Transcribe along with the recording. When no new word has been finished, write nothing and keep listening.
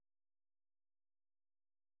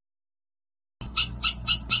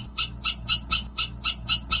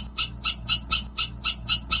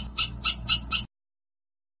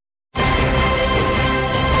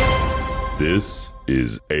This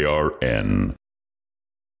is ARN.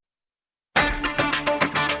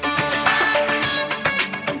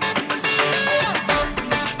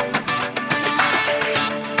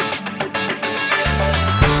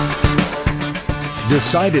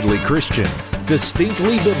 Decidedly Christian,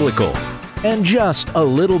 distinctly biblical, and just a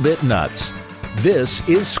little bit nuts. This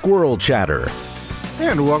is Squirrel Chatter.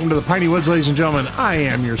 And welcome to the Piney Woods, ladies and gentlemen. I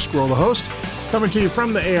am your Squirrel, the host, coming to you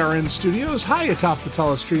from the ARN studios, high atop the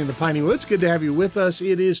tallest tree in the Piney Woods. Good to have you with us.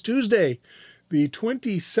 It is Tuesday, the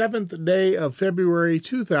 27th day of February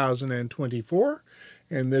 2024.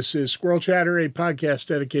 And this is Squirrel Chatter, a podcast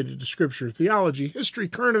dedicated to scripture, theology, history,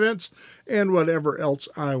 current events, and whatever else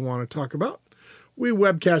I want to talk about. We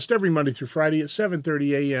webcast every Monday through Friday at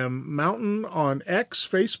 7:30 a.m. Mountain on X,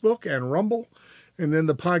 Facebook, and Rumble. And then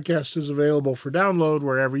the podcast is available for download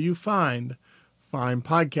wherever you find fine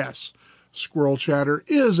podcasts. Squirrel Chatter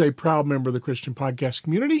is a proud member of the Christian Podcast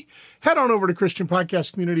Community. Head on over to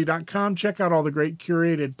ChristianPodcastCommunity.com. Check out all the great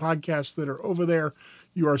curated podcasts that are over there.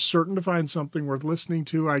 You are certain to find something worth listening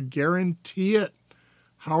to. I guarantee it.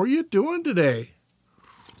 How are you doing today?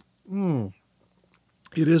 It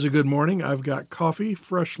is a good morning. I've got coffee,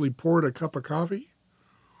 freshly poured a cup of coffee.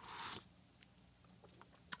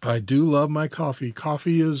 I do love my coffee.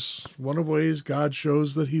 Coffee is one of the ways God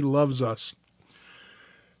shows that he loves us.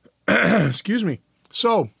 Excuse me.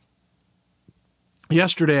 So,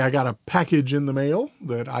 yesterday I got a package in the mail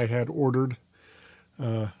that I had ordered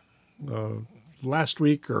last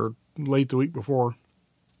week or late the week before.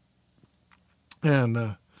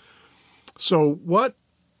 And so what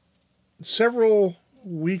several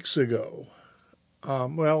weeks ago,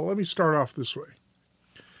 well, let me start off this way.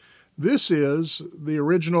 This is the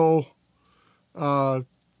original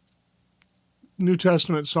New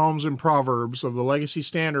Testament Psalms and Proverbs of the Legacy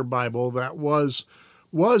Standard Bible that was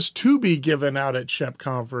to be given out at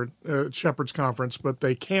Shepherd's Conference, but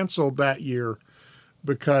they canceled that year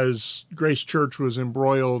because Grace Church was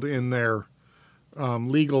embroiled in their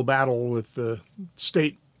legal battle with the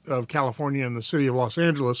state of California and the city of Los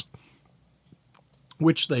Angeles,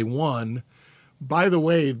 which they won. By the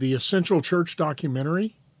way, the Essential Church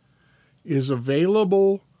documentary is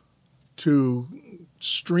available to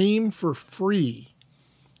stream for free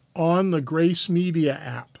on the Grace Media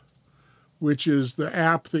app, which is the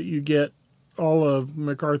app that you get all of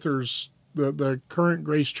MacArthur's, the current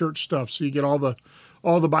Grace Church stuff. So you get all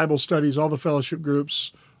the Bible studies, all the fellowship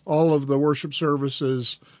groups, all of the worship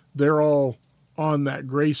services. They're all on that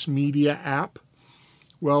Grace Media app.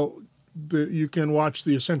 Well, you can watch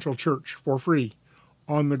the Essential Church for free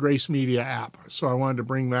on the Grace Media app. So I wanted to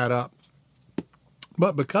bring that up.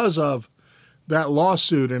 But because of that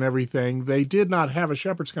lawsuit and everything, they did not have a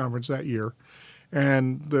Shepherd's Conference that year.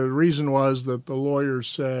 And the reason was that the lawyers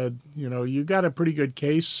said, you got a pretty good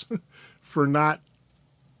case for not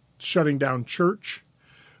shutting down church.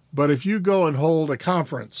 But if you go and hold a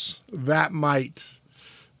conference, that might,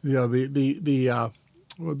 the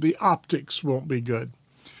optics won't be good.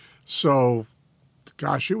 So,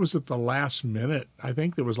 gosh, it was at the last minute. I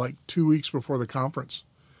think it was like 2 weeks before the conference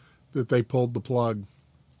that they pulled the plug.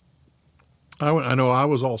 I know I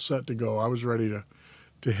was all set to go. I was ready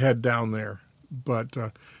to head down there. But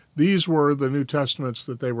these were the New Testaments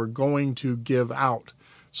that they were going to give out.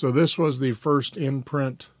 So this was the first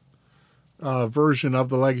in-print version of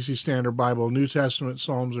the Legacy Standard Bible, New Testament,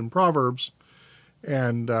 Psalms, and Proverbs.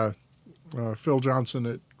 And Phil Johnson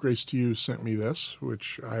at Grace to You sent me this,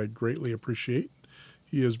 which I greatly appreciate.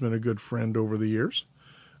 He has been a good friend over the years.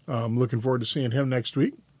 I'm looking forward to seeing him next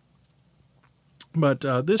week. But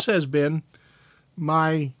this has been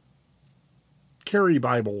my carry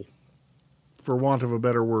Bible, for want of a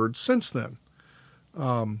better word, since then.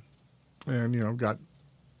 And, I've got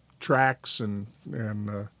tracts and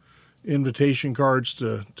invitation cards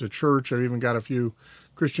to church. I've even got a few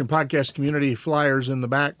Christian Podcast Community flyers in the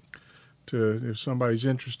back if somebody's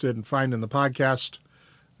interested in finding the podcast.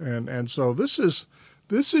 And so this is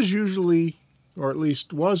usually, or at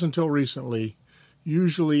least was until recently,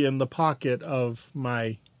 usually in the pocket of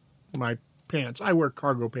my pants. I wear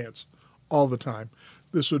cargo pants all the time.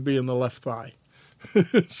 This would be in the left thigh.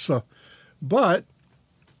 But,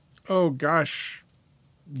 oh gosh,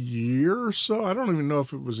 year or so, I don't even know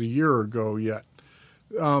if it was a year ago yet,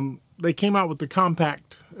 they came out with the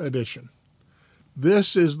compact edition.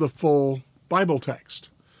 This is the full Bible text.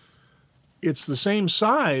 It's the same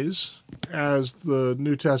size as the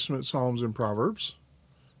New Testament Psalms and Proverbs,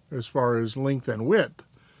 as far as length and width.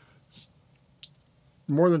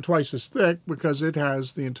 More than twice as thick because it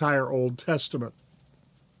has the entire Old Testament.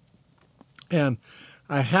 And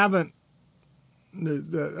I haven't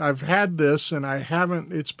I've had this and I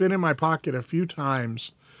haven't, it's been in my pocket a few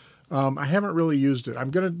times. I haven't really used it.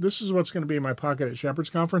 This is what's going to be in my pocket at Shepherd's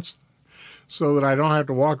Conference so that I don't have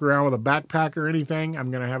to walk around with a backpack or anything.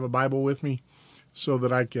 I'm going to have a Bible with me so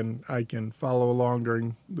that I can follow along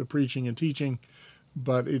during the preaching and teaching,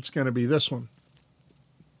 but it's going to be this one.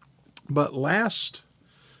 But last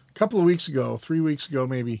couple of weeks ago, 3 weeks ago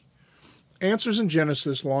maybe, Answers in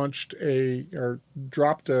Genesis dropped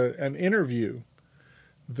an interview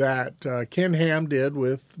that Ken Ham did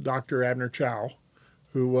with Dr. Abner Chow,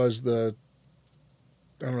 who was the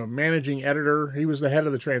managing editor. He was the head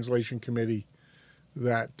of the translation committee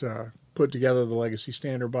that put together the Legacy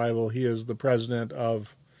Standard Bible. He is the president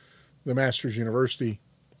of the Masters University,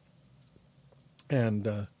 and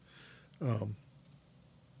a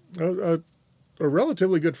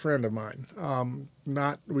relatively good friend of mine.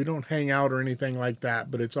 We don't hang out or anything like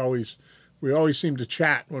that, but we always seem to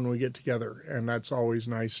chat when we get together, and that's always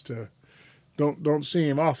nice to. Don't see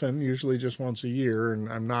him often, usually just once a year,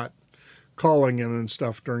 and I'm not calling him and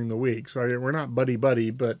stuff during the week. So we're not buddy,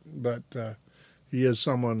 but he is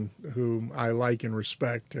someone whom I like and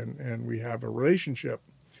respect, and we have a relationship.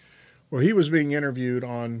 Well, he was being interviewed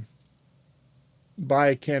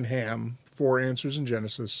by Ken Ham for Answers in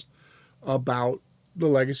Genesis about the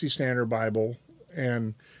Legacy Standard Bible,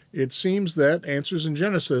 and it seems that Answers in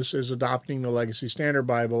Genesis is adopting the Legacy Standard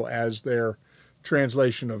Bible as their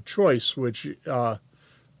translation of choice, which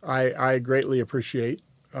I greatly appreciate.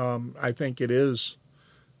 I think it is,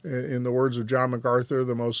 in the words of John MacArthur,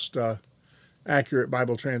 the most accurate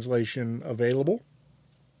Bible translation available.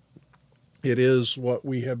 It is what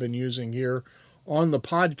we have been using here on the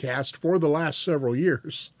podcast for the last several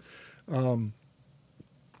years.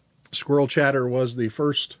 Squirrel Chatter was the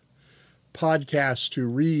first podcast to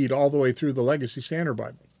read all the way through the Legacy Standard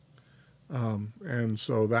Bible. And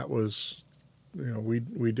so that was,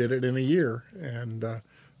 we did it in a year, and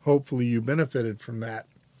hopefully you benefited from that.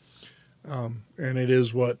 And it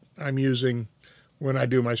is what I'm using when I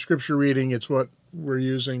do my scripture reading. It's what we're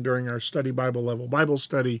using during our study Bible level Bible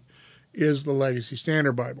study is the Legacy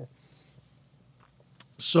Standard Bible.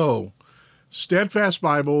 So Steadfast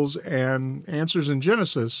Bibles and Answers in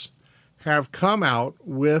Genesis have come out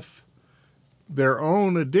with their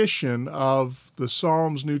own edition of the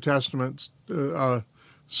Psalms, New Testament, New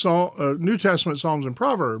Testament, Psalms, and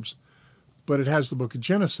Proverbs, but it has the book of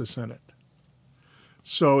Genesis in it.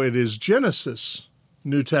 So it is Genesis,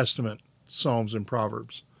 New Testament, Psalms, and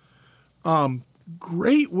Proverbs.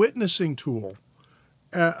 Great witnessing tool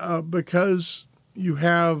because you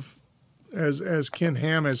have, as Ken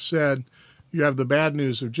Ham has said, you have the bad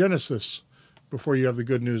news of Genesis before you have the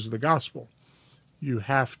good news of the gospel. You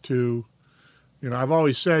have to, I've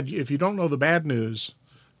always said, if you don't know the bad news,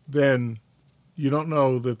 then you don't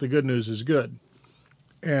know that the good news is good.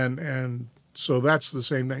 And so that's the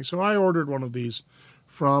same thing. So I ordered one of these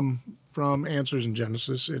from Answers in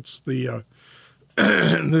Genesis. It's the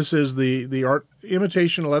this is the art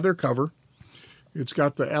imitation leather cover. It's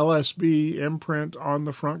got the LSB imprint on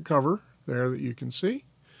the front cover there that you can see.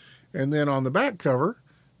 And then on the back cover,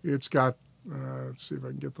 it's got, let's see if I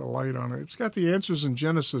can get the light on it. It's got the Answers in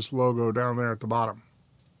Genesis logo down there at the bottom.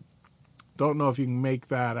 Don't know if you can make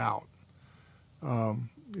that out.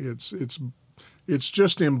 It's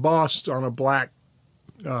just embossed on a black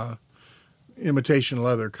imitation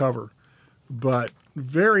leather cover, but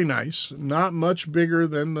very nice. Not much bigger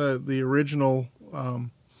than the original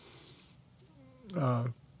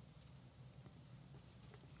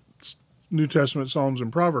New Testament, Psalms, and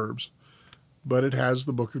Proverbs, but it has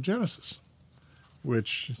the book of Genesis,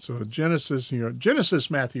 Genesis,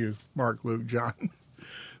 Matthew, Mark, Luke, John.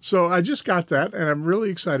 So I just got that, and I'm really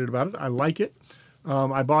excited about it. I like it.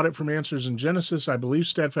 I bought it from Answers in Genesis. I believe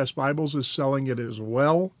Steadfast Bibles is selling it as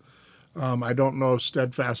well. I don't know if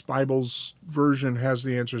Steadfast Bibles version has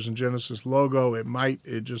the Answers in Genesis logo. It might.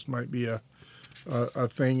 It just might be a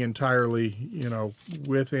thing entirely,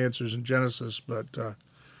 with Answers in Genesis.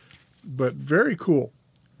 But very cool,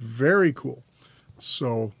 very cool.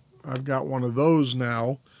 So I've got one of those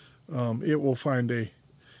now. It will find a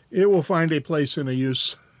place and a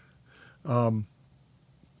use.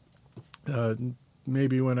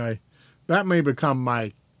 Maybe that may become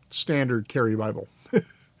my standard carry Bible,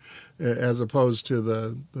 as opposed to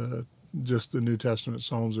the just the New Testament,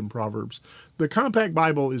 Psalms, and Proverbs. The compact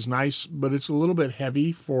Bible is nice, but it's a little bit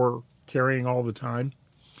heavy for carrying all the time.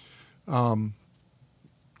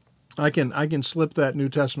 I can slip that New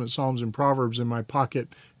Testament, Psalms, and Proverbs in my pocket,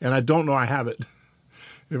 and I don't know I have it.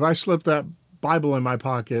 If I slip that Bible in my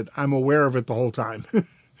pocket, I'm aware of it the whole time,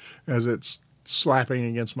 as it's slapping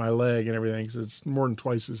against my leg and everything, because it's more than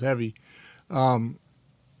twice as heavy. So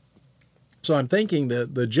I'm thinking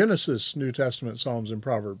that the Genesis, New Testament, Psalms, and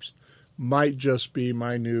Proverbs might just be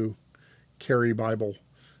my new carry Bible.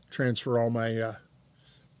 Transfer all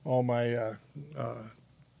my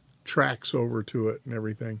tracks over to it and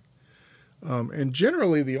everything. And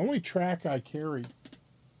generally, the only track I carry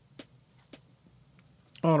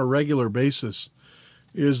on a regular basis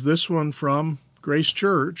is this one from Grace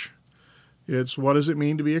Church. It's What Does It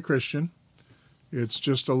Mean to Be a Christian? It's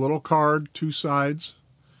just a little card, 2 sides,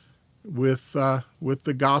 with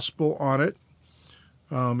the gospel on it.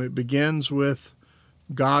 It begins with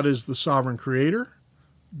God is the sovereign creator.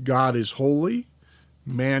 God is holy.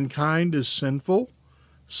 Mankind is sinful.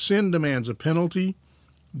 Sin demands a penalty.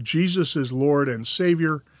 Jesus is Lord and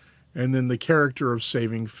Savior. And then the character of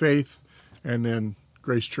saving faith. And then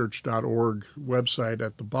gracechurch.org website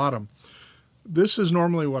at the bottom. This is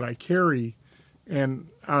normally what I carry. And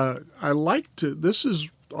I like to,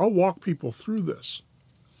 I'll walk people through this.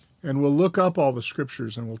 And we'll look up all the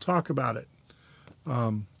scriptures and we'll talk about it.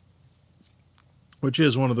 Which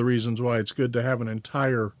is one of the reasons why it's good to have an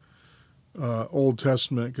entire Old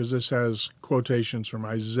Testament, because this has quotations from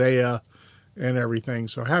Isaiah and everything.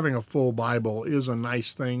 So having a full Bible is a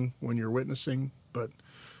nice thing when you're witnessing, but,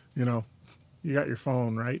 you know, you got your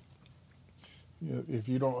phone, right? If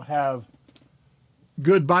you don't have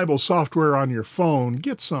good Bible software on your phone,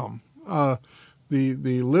 get some. The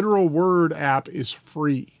Literal Word app is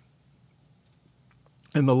free.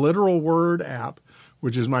 And the Literal Word app,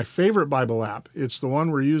 which is my favorite Bible app, it's the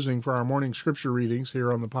one we're using for our morning scripture readings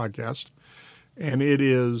here on the podcast. And it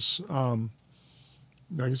is, like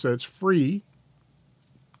I said, it's free.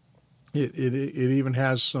 It even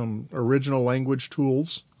has some original language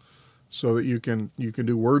tools so that you can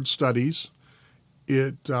do word studies.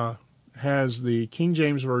 It has the King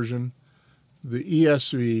James Version, the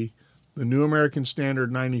ESV, the New American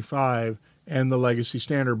Standard 95, and the Legacy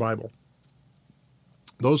Standard Bible.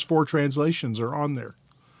 Those 4 translations are on there.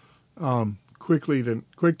 Quick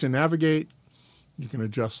to navigate. You can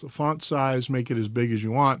adjust the font size, make it as big as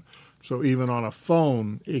you want. So even on a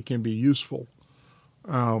phone, it can be useful.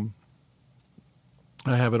 I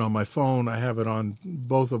have it on my phone. I have it on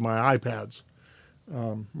both of my iPads,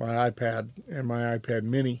 my iPad and my iPad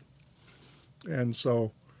mini. And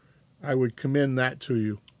so I would commend that to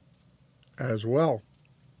you as well.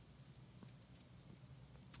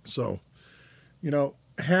 So, you know,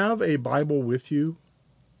 have a Bible with you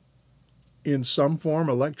in some form,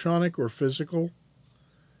 electronic or physical,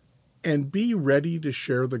 and be ready to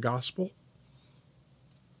share the gospel.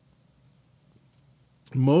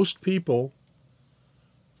 Most people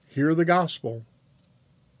hear the gospel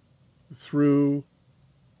through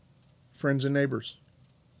friends and neighbors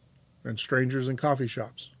and strangers in coffee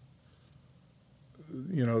shops.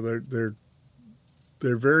 You know, they're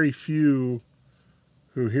very few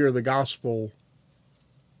who hear the gospel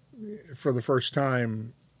for the first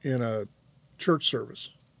time in a church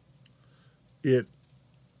service.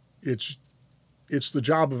 It's the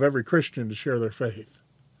job of every Christian to share their faith.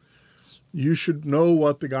 You should know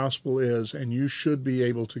what the gospel is, and you should be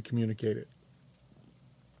able to communicate it.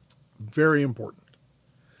 Very important.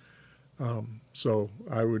 So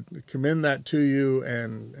I would commend that to you,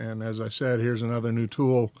 and as I said, here's another new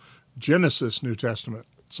tool, Genesis, New Testament,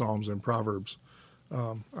 Psalms, and Proverbs.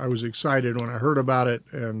 I was excited when I heard about it,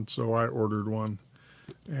 and so I ordered one.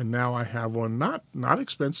 And now I have one, not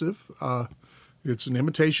expensive. It's an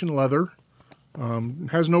imitation leather.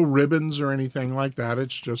 It has no ribbons or anything like that.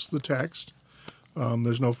 It's just the text.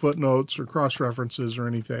 There's no footnotes or cross-references or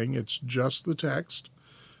anything. It's just the text.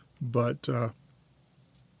 But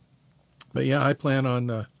yeah, I plan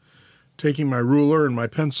on taking my ruler and my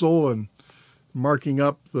pencil and marking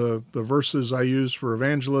up the verses I use for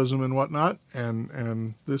evangelism and whatnot.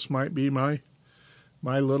 And this might be my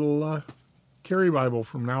little carry Bible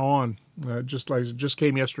from now on. Just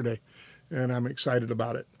came yesterday, and I'm excited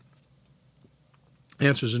about it.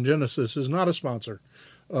 Answers in Genesis is not a sponsor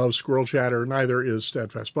of Squirrel Chatter. Neither is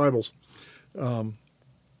Steadfast Bibles. But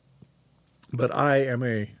I am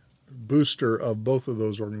a booster of both of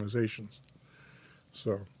those organizations.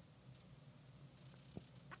 So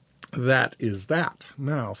that is that.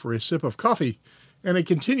 Now for a sip of coffee and a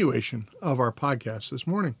continuation of our podcast this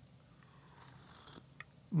morning.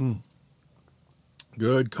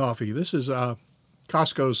 Good coffee. This is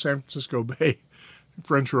Costco's San Francisco Bay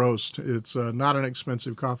French roast. It's not an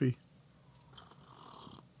expensive coffee.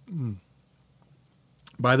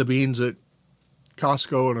 Buy the beans at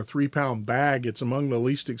Costco in a 3-pound bag. It's among the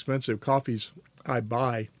least expensive coffees I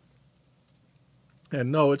buy.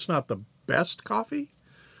 And no, it's not the best coffee,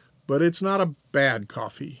 but it's not a bad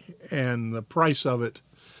coffee. And the price of it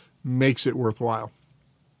makes it worthwhile.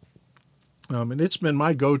 And it's been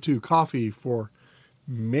my go-to coffee for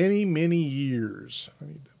many, many years. I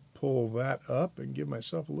need to pull that up and give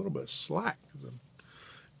myself a little bit of slack. I'm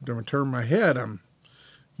going to turn my head. I'm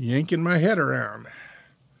yanking my head around.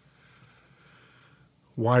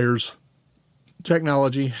 Wires,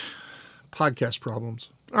 technology, podcast problems.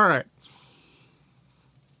 All right.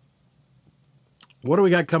 What do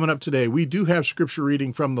we got coming up today? We do have scripture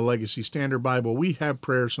reading from the Legacy Standard Bible. We have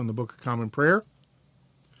prayers from the Book of Common Prayer.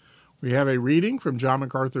 We have a reading from John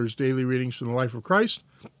MacArthur's Daily Readings from the Life of Christ.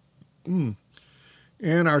 And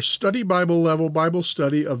our study Bible level Bible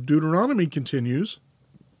study of Deuteronomy continues.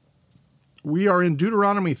 We are in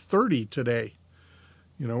Deuteronomy 30 today.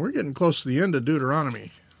 You know, we're getting close to the end of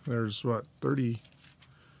Deuteronomy. There's, 30, how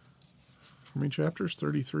many chapters?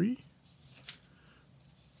 33?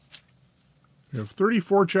 We have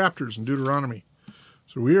 34 chapters in Deuteronomy.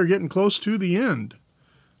 So we are getting close to the end.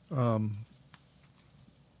 So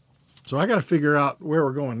I got to figure out where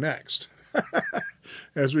we're going next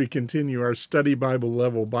as we continue our study Bible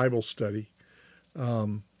level Bible study.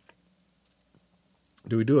 Do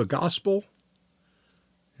we do a gospel?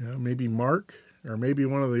 Yeah, maybe Mark, or maybe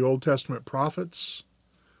one of the Old Testament prophets.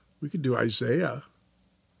 We could do Isaiah.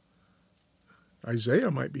 Isaiah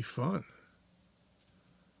might be fun.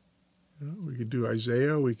 We could do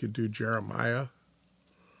Isaiah. We could do Jeremiah.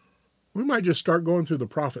 We might just start going through the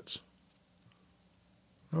prophets.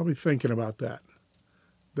 I'll be thinking about that.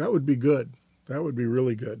 That would be good. That would be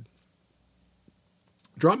really good.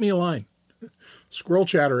 Drop me a line.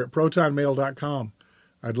 squirrelchatter@protonmail.com.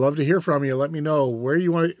 I'd love to hear from you. Let me know where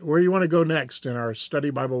you want to go next in our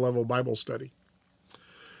study Bible level Bible study.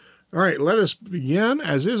 All right, let us begin,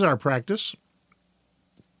 as is our practice,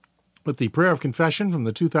 with the prayer of confession from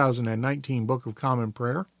the 2019 Book of Common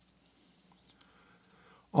Prayer.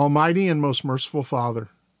 Almighty and most merciful Father,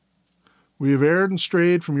 we have erred and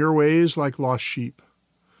strayed from your ways like lost sheep.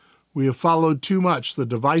 We have followed too much the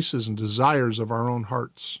devices and desires of our own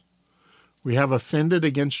hearts. We have offended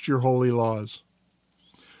against your holy laws.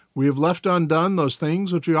 We have left undone those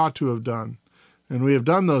things which we ought to have done, and we have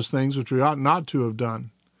done those things which we ought not to have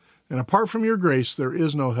done. And apart from your grace, there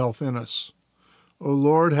is no health in us. O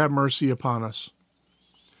Lord, have mercy upon us.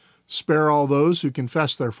 Spare all those who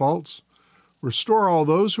confess their faults. Restore all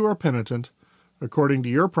those who are penitent, according to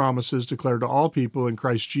your promises declared to all people in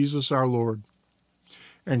Christ Jesus our Lord.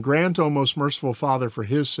 And grant, O most merciful Father, for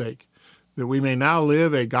his sake, that we may now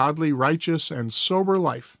live a godly, righteous, and sober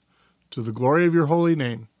life, to the glory of your holy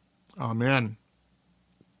name. Amen.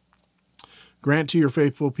 Grant to your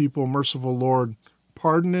faithful people, merciful Lord,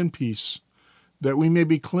 pardon and peace, that we may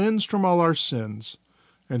be cleansed from all our sins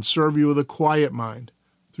and serve you with a quiet mind,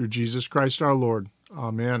 through Jesus Christ our Lord.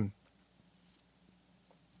 Amen.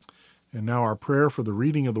 And now our prayer for the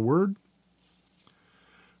reading of the Word.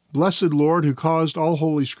 Blessed Lord, who caused all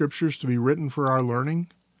holy scriptures to be written for our learning,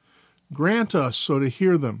 grant us so to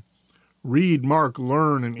hear them, read, mark,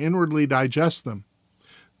 learn, and inwardly digest them,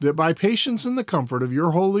 that by patience in the comfort of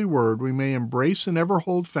your holy word we may embrace and ever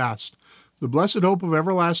hold fast the blessed hope of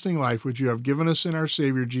everlasting life which you have given us in our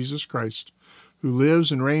Savior Jesus Christ, who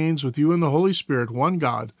lives and reigns with you in the Holy Spirit, one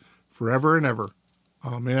God, forever and ever.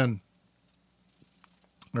 Amen.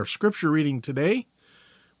 Our scripture reading today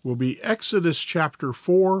will be Exodus chapter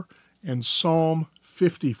 4 and Psalm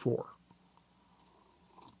 54.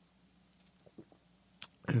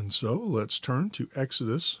 And so let's turn to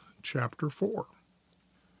Exodus chapter 4.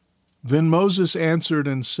 Then Moses answered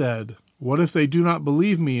and said, What if they do not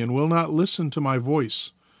believe me and will not listen to my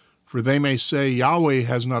voice? For they may say, Yahweh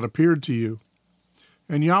has not appeared to you.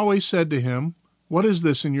 And Yahweh said to him, What is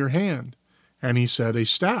this in your hand? And he said, A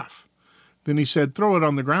staff. Then he said, Throw it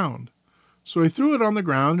on the ground. So he threw it on the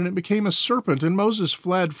ground, and it became a serpent, and Moses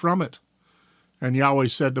fled from it. And Yahweh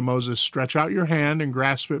said to Moses, Stretch out your hand and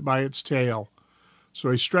grasp it by its tail. So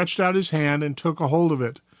he stretched out his hand and took a hold of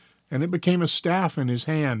it, and it became a staff in his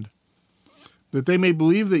hand. That they may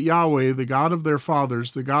believe that Yahweh, the God of their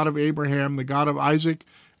fathers, the God of Abraham, the God of Isaac,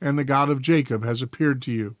 and the God of Jacob, has appeared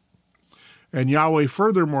to you. And Yahweh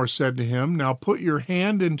furthermore said to him, Now put your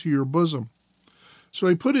hand into your bosom. So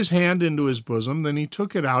he put his hand into his bosom, then he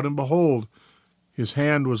took it out, and behold, his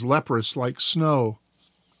hand was leprous like snow.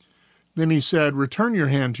 Then he said, Return your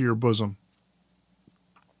hand to your bosom.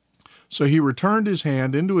 So he returned his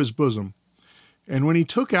hand into his bosom, and when he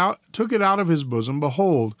took it out of his bosom,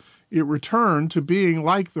 behold, it returned to being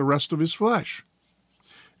like the rest of his flesh.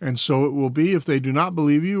 And so it will be, if they do not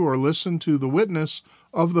believe you or listen to the witness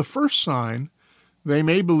of the first sign, they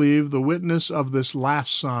may believe the witness of this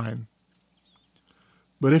last sign.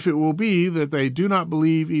 But if it will be that they do not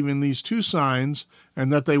believe even these two signs,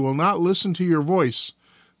 and that they will not listen to your voice,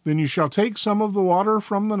 then you shall take some of the water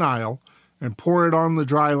from the Nile and pour it on the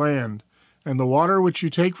dry land, and the water which you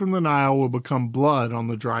take from the Nile will become blood on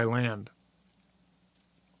the dry land."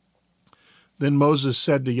 Then Moses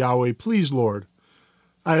said to Yahweh, "Please, Lord,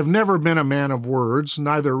 I have never been a man of words,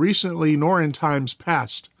 neither recently nor in times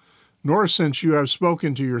past, nor since you have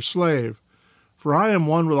spoken to your slave, for I am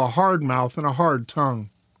one with a hard mouth and a hard tongue."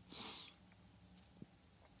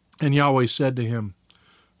 And Yahweh said to him,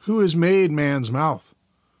 "Who has made man's mouth?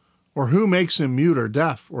 Or who makes him mute or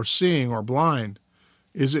deaf, or seeing or blind?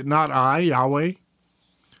 Is it not I, Yahweh?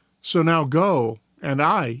 So now go, and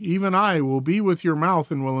I, even I, will be with your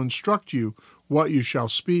mouth and will instruct you what you shall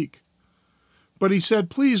speak." But he said,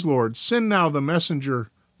 "Please, Lord, send now the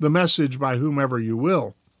message by whomever you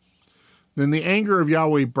will." Then the anger of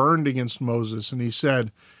Yahweh burned against Moses, and he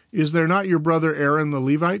said, "Is there not your brother Aaron the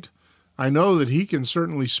Levite? I know that he can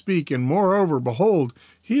certainly speak, and moreover, behold,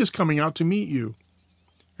 he is coming out to meet you.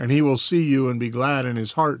 And he will see you and be glad in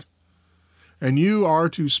his heart. And you are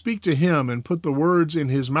to speak to him and put the words in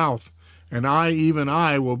his mouth, and I, even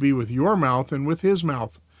I, will be with your mouth and with his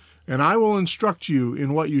mouth, and I will instruct you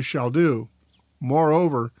in what you shall do.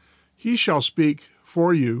 Moreover, he shall speak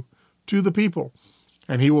for you to the people,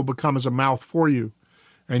 and he will become as a mouth for you,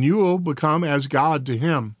 and you will become as God to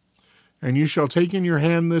him. And you shall take in your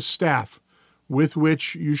hand this staff, with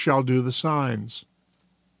which you shall do the signs."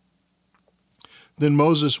 Then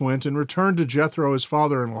Moses went and returned to Jethro his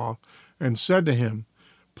father-in-law, and said to him,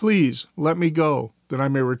 "Please let me go, that I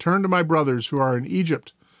may return to my brothers who are in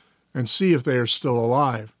Egypt, and see if they are still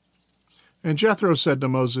alive." And Jethro said to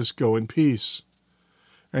Moses, "Go in peace."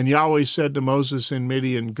 And Yahweh said to Moses in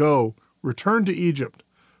Midian, "Go, return to Egypt,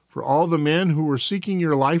 for all the men who were seeking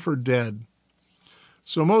your life are dead."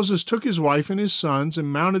 So Moses took his wife and his sons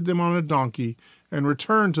and mounted them on a donkey and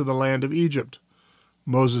returned to the land of Egypt.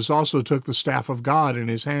 Moses also took the staff of God in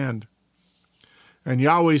his hand. And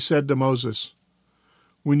Yahweh said to Moses,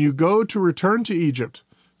 "When you go to return to Egypt,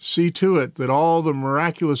 see to it that all the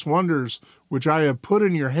miraculous wonders which I have put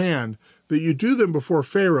in your hand, that you do them before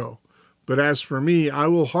Pharaoh. But as for me, I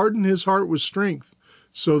will harden his heart with strength,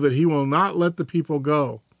 so that he will not let the people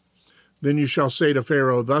go. Then you shall say to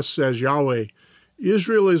Pharaoh, 'Thus says Yahweh,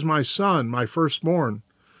 Israel is my son, my firstborn.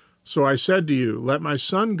 So I said to you, let my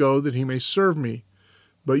son go, that he may serve me.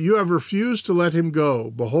 But you have refused to let him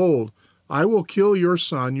go. Behold, I will kill your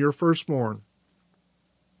son, your firstborn.'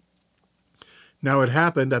 Now it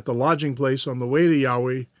happened at the lodging place on the way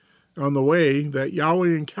that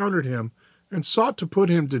Yahweh encountered him and sought to put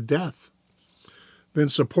him to death. Then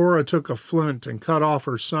Zipporah took a flint and cut off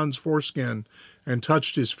her son's foreskin and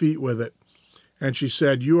touched his feet with it. And she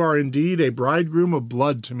said, 'You are indeed a bridegroom of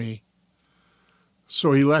blood to me.'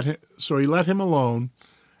 So he let him alone.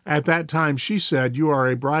 At that time she said, 'You are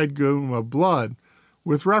a bridegroom of blood,'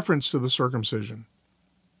 with reference to the circumcision.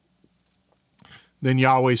 Then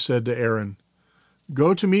Yahweh said to Aaron,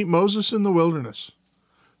 'Go to meet Moses in the wilderness.'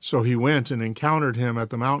 So he went and encountered him at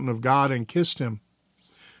the mountain of God and kissed him.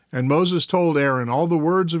 And Moses told Aaron all the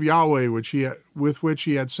words of Yahweh with which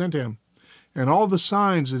he had sent him, and all the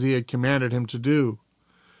signs that he had commanded him to do.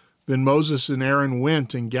 Then Moses and Aaron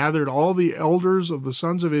went and gathered all the elders of the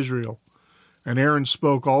sons of Israel, and Aaron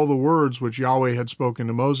spoke all the words which Yahweh had spoken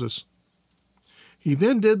to Moses. He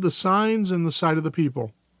then did the signs in the sight of the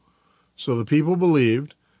people. So the people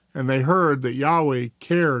believed, and they heard that Yahweh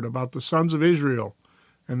cared about the sons of Israel,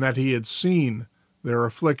 and that he had seen their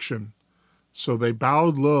affliction. So they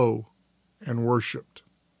bowed low and worshipped.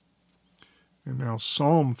 And now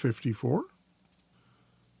Psalm 54.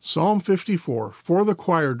 Psalm 54, for the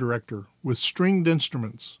choir director, with stringed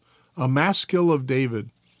instruments, a maskil of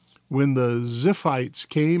David. When the Ziphites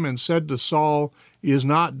came and said to Saul, "Is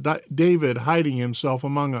not David hiding himself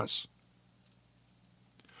among us?"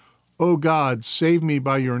 O God, save me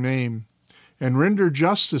by your name, and render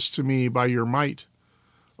justice to me by your might.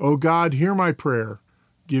 O God, hear my prayer.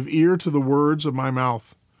 Give ear to the words of my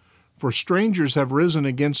mouth. For strangers have risen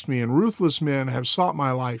against me, and ruthless men have sought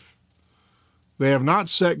my life. They have not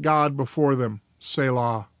set God before them.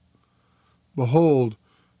 Selah. Behold,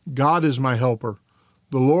 God is my helper.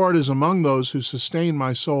 The Lord is among those who sustain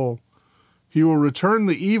my soul. He will return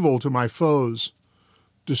the evil to my foes.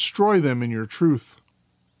 Destroy them in your truth.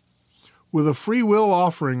 With a free will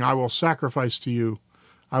offering I will sacrifice to you.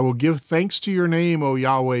 I will give thanks to your name, O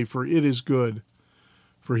Yahweh, for it is good.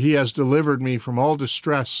 For he has delivered me from all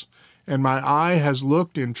distress, and my eye has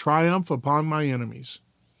looked in triumph upon my enemies.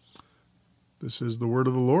 This is the word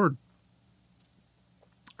of the Lord.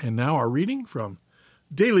 And now our reading from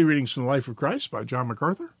Daily Readings from the Life of Christ by John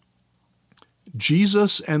MacArthur.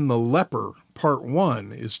 Jesus and the Leper, Part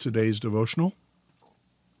 1 is today's devotional.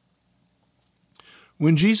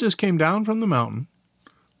 When Jesus came down from the mountain,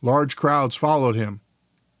 large crowds followed him.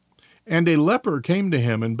 And a leper came to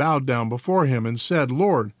him and bowed down before him and said,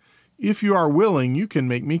 "Lord, if you are willing, you can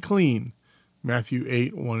make me clean." Matthew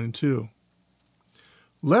 8, 1 and 2.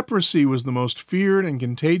 Leprosy was the most feared and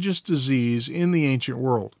contagious disease in the ancient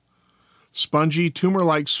world. Spongy,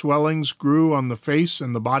 tumor-like swellings grew on the face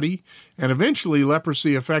and the body, and eventually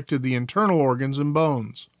leprosy affected the internal organs and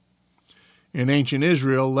bones. In ancient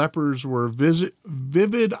Israel, lepers were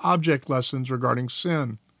vivid object lessons regarding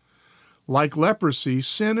sin. Like leprosy,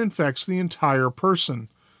 sin infects the entire person,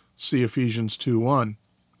 see Ephesians 2:1,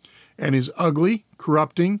 and is ugly,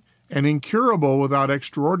 corrupting, and incurable without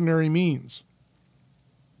extraordinary means.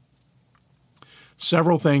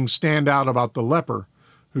 Several things stand out about the leper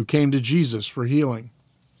who came to Jesus for healing.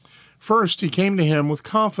 First, he came to him with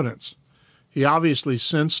confidence. He obviously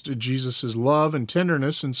sensed Jesus' love and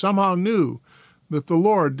tenderness and somehow knew that the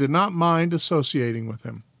Lord did not mind associating with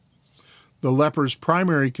him. The leper's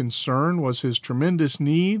primary concern was his tremendous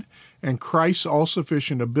need and Christ's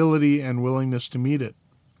all-sufficient ability and willingness to meet it.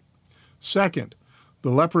 Second, the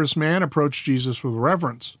leprous man approached Jesus with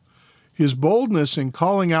reverence. His boldness in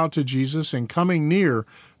calling out to Jesus and coming near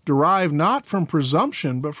derived not from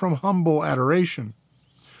presumption, but from humble adoration.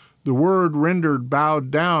 The word rendered bowed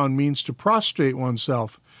down means to prostrate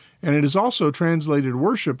oneself, and it is also translated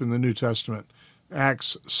worship in the New Testament,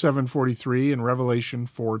 Acts 7:43 and Revelation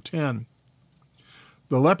 4:10.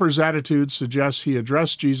 The leper's attitude suggests he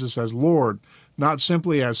addressed Jesus as Lord, not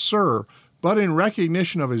simply as Sir, but in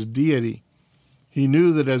recognition of his deity. He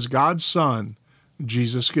knew that as God's Son,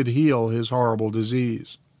 Jesus could heal his horrible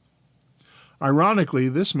disease. Ironically,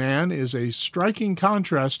 this man is a striking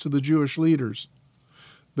contrast to the Jewish leaders.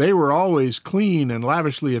 They were always clean and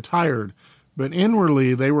lavishly attired, but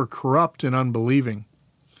inwardly they were corrupt and unbelieving.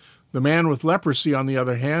 The man with leprosy, on the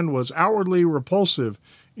other hand, was outwardly repulsive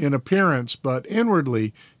in appearance, but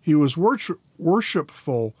inwardly he was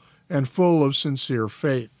worshipful and full of sincere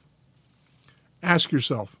faith. Ask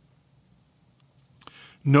yourself,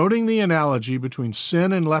 noting the analogy between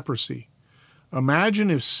sin and leprosy, imagine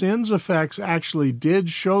if sin's effects actually did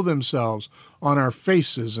show themselves on our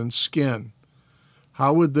faces and skin.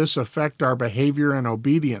 How would this affect our behavior and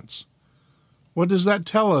obedience? What does that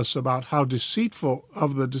tell us about how the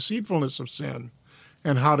deceitfulness of sin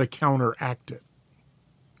and how to counteract it?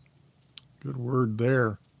 Good word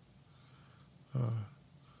there.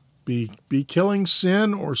 Be killing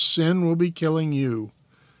sin, or sin will be killing you,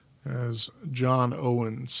 as John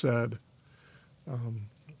Owen said.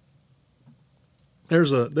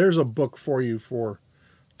 There's a book for you for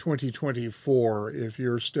 2024 if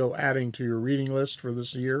you're still adding to your reading list for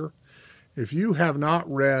this year. If you have not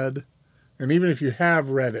read, and even if you have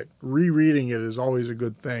read it, rereading it is always a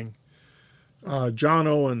good thing. John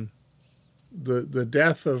Owen, the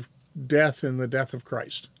death of death in the death of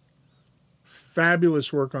Christ.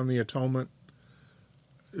 Fabulous work on the atonement.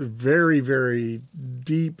 Very, very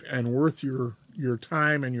deep and worth your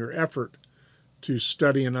time and your effort to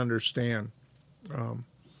study and understand.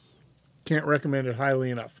 Can't recommend it highly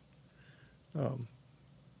enough.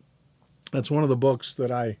 That's one of the books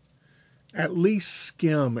that I at least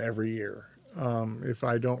skim every year. If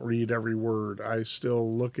I don't read every word, I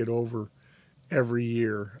still look it over every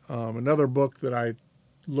year. Another book that I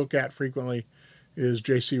look at frequently is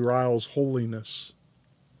J.C. Ryle's Holiness.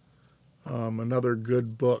 Another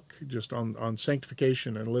good book just on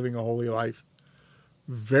sanctification and living a holy life.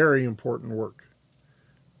 Very important work.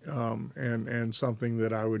 And something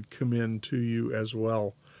that I would commend to you as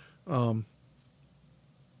well.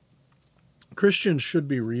 Christians should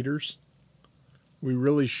be readers. We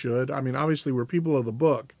really should. I mean, obviously we're people of the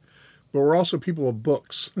book, but we're also people of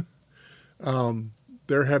books.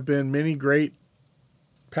 There have been many great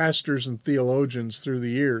pastors and theologians through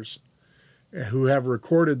the years who have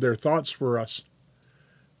recorded their thoughts for us,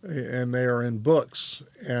 and they are in books,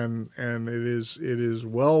 and it is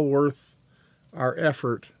well worth our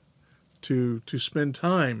effort to spend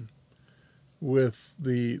time with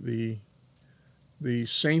the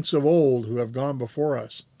saints of old who have gone before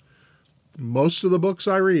us. Most of the books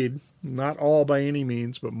I read, not all by any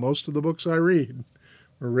means, but most of the books I read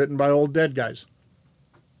were written by old dead guys,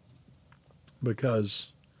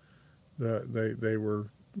 because they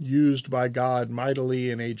were used by God mightily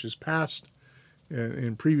in ages past,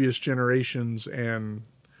 in previous generations, and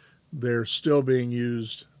they're still being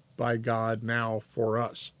used by God now for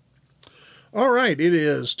us. All right, it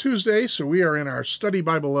is Tuesday, so we are in our study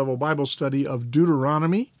Bible level Bible study of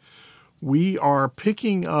Deuteronomy. We are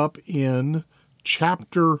picking up in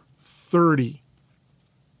chapter 30.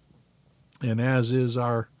 And as is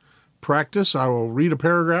our practice, I will read a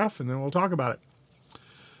paragraph and then we'll talk about it.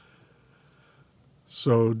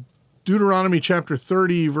 So, Deuteronomy chapter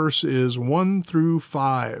 30, verses 1 through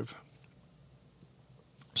 5.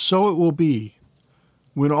 So it will be,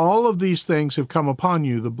 when all of these things have come upon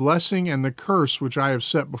you, the blessing and the curse which I have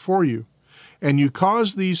set before you, and you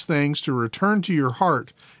cause these things to return to your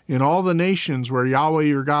heart in all the nations where Yahweh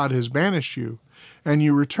your God has banished you, and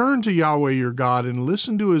you return to Yahweh your God and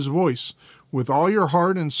listen to his voice with all your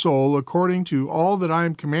heart and soul according to all that I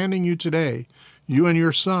am commanding you today, you and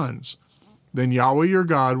your sons, then Yahweh your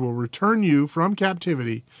God will return you from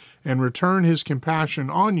captivity and return his compassion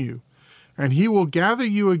on you, and he will gather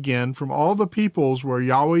you again from all the peoples where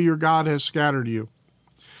Yahweh your God has scattered you.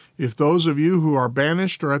 If those of you who are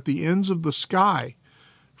banished are at the ends of the sky,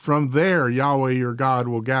 from there Yahweh your God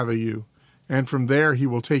will gather you, and from there he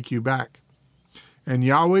will take you back. And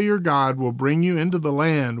Yahweh your God will bring you into the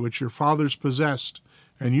land which your fathers possessed,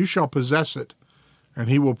 and you shall possess it, and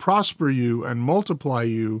he will prosper you and multiply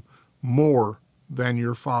you more than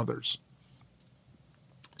your fathers.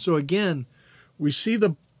 So again, we see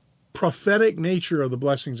the prophetic nature of the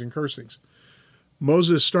blessings and cursings.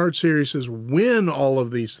 Moses starts here, he says, when all of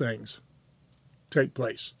these things take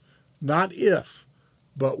place. Not if,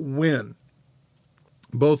 but when.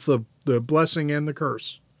 Both the blessing and the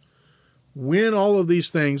curse. When all of these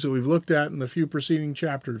things that we've looked at in the few preceding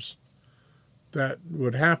chapters that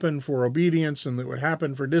would happen for obedience and that would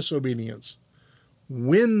happen for disobedience,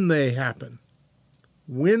 when they happen,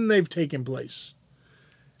 when they've taken place,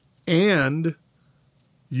 and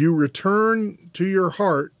you return to your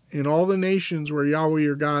heart in all the nations where Yahweh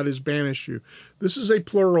your God has banished you. This is a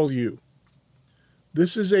plural you.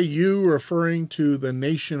 This is a you referring to the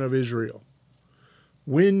nation of Israel.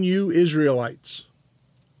 When you Israelites,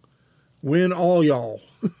 when all y'all,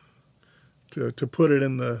 to put it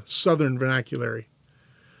in the southern vernacular,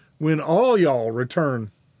 when all y'all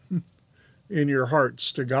return in your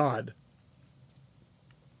hearts to God.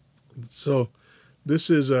 So this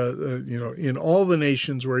is in all the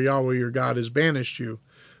nations where Yahweh your God has banished you.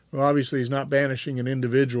 Well, obviously he's not banishing an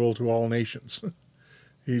individual to all nations.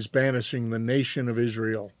 He's banishing the nation of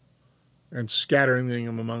Israel and scattering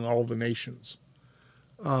them among all the nations.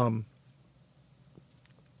 So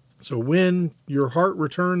when your heart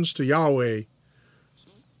returns to Yahweh,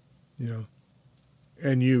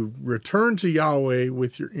 and you return to Yahweh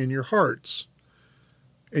in your hearts,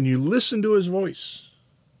 and you listen to his voice.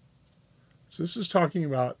 So this is talking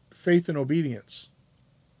about faith and obedience.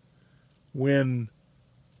 When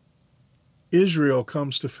Israel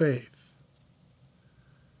comes to faith.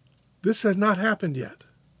 This has not happened yet.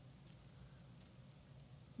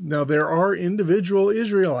 Now, there are individual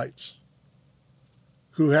Israelites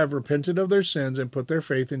who have repented of their sins and put their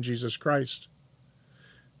faith in Jesus Christ.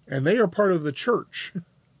 And they are part of the church.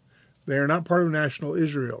 They are not part of national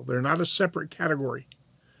Israel. They're not a separate category.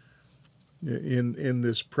 In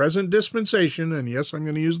this present dispensation, and yes, I'm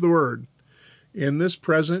going to use the word, in this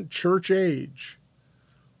present church age,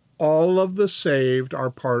 all of the saved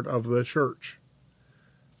are part of the church,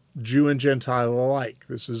 Jew and Gentile alike.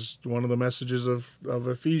 This is one of the messages of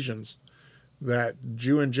Ephesians, that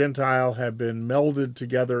Jew and Gentile have been melded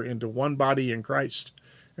together into one body in Christ,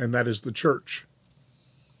 and that is the church.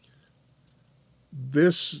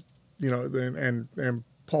 This, and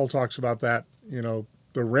Paul talks about that,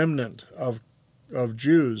 the remnant of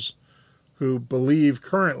Jews who believe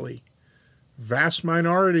currently, vast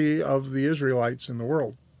minority of the Israelites in the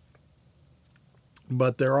world.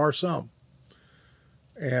 But there are some.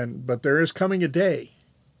 But there is coming a day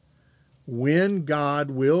when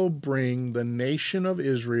God will bring the nation of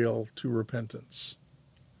Israel to repentance.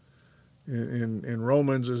 In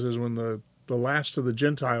Romans, it says when the last of the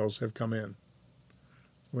Gentiles have come in,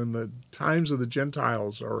 when the times of the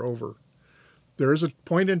Gentiles are over. There is a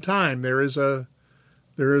point in time, there is a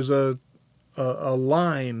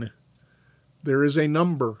line, there is a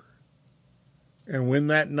number. And when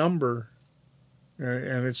that number,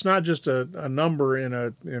 and it's not just a number in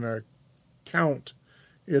a count,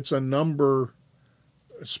 it's a number,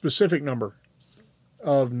 a specific number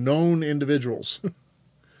of known individuals.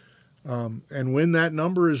 And when that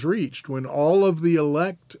number is reached, when all of the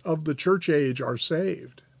elect of the church age are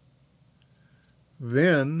saved,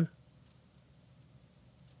 then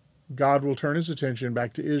God will turn his attention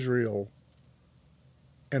back to Israel,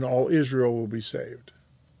 and all Israel will be saved.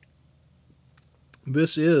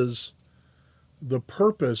 This is the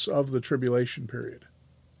purpose of the tribulation period.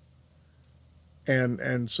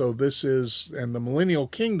 And so this is, and the millennial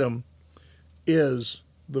kingdom is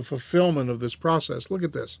the fulfillment of this process. Look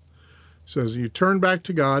at this. It says, you turn back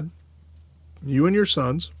to God, you and your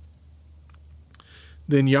sons.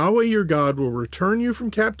 Then Yahweh your God will return you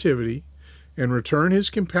from captivity and return his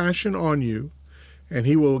compassion on you, and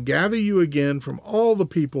he will gather you again from all the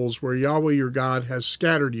peoples where Yahweh your God has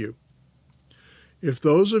scattered you. If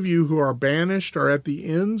those of you who are banished are at the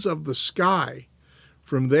ends of the sky,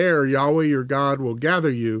 from there Yahweh your God will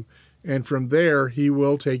gather you, and from there he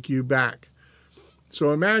will take you back.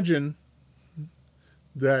 So imagine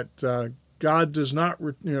that God does not,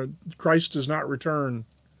 Christ does not return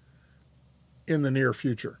in the near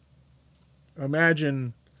future.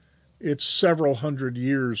 Imagine it's several hundred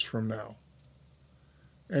years from now,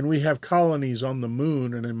 and we have colonies on the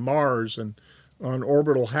moon and in Mars and on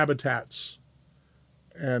orbital habitats,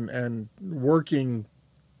 and working.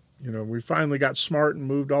 We finally got smart and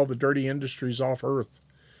moved all the dirty industries off Earth,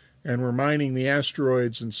 and we're mining the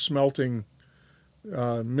asteroids and smelting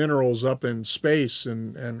minerals up in space,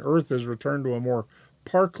 and Earth has returned to a more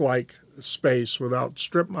park-like space without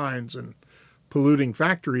strip mines and polluting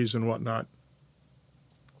factories and whatnot.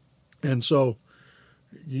 And so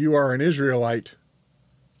you are an Israelite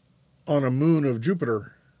on a moon of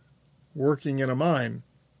Jupiter working in a mine.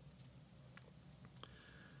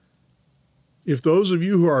 If those of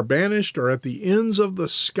you who are banished are at the ends of the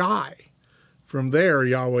sky, from there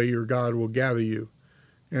Yahweh your God will gather you,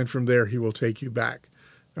 and from there he will take you back.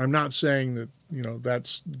 I'm not saying that,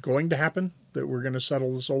 that's going to happen, that we're going to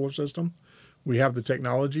settle the solar system. We have the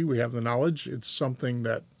technology, we have the knowledge. It's something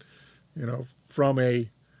that, from a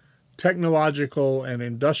technological and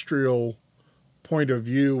industrial point of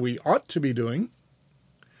view, we ought to be doing,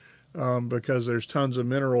 because there's tons of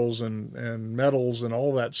minerals and metals and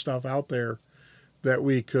all that stuff out there that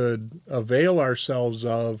we could avail ourselves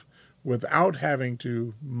of without having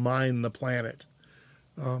to mine the planet.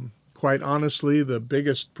 Quite honestly, the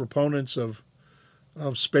biggest proponents of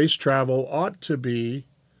space travel ought to be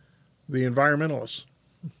the environmentalists.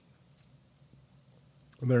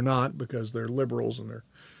 They're not, because they're liberals and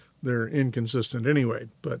they're inconsistent anyway.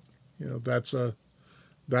 But that's a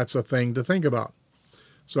thing to think about.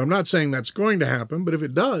 So I'm not saying that's going to happen, but if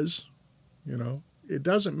it does, it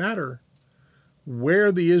doesn't matter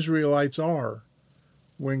where the Israelites are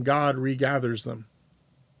when God regathers them.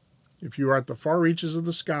 If you are at the far reaches of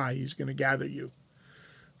the sky, he's going to gather you.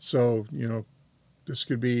 So, this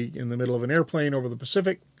could be in the middle of an airplane over the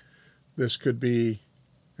Pacific. This could be,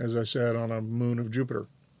 as I said, on a moon of Jupiter.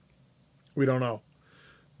 We don't know.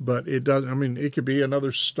 But it could be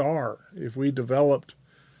another star. If we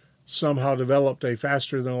somehow developed a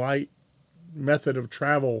faster than light method of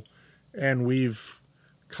travel, and we've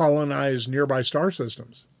colonized nearby star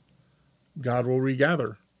systems, God will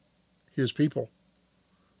regather his people.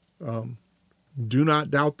 Do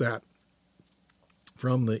not doubt that.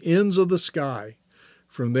 From the ends of the sky,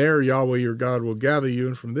 from there Yahweh your God will gather you,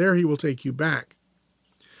 and from there he will take you back.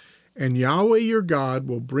 And Yahweh your God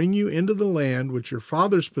will bring you into the land which your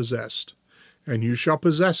fathers possessed, and you shall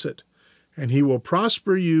possess it, and he will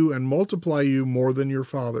prosper you and multiply you more than your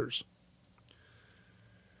fathers.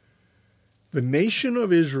 The nation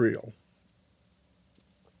of Israel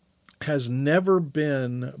has never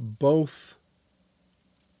been both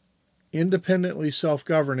independently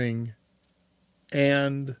self-governing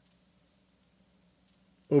and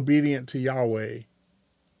obedient to Yahweh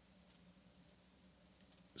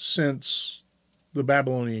since the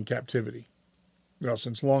Babylonian captivity. Well,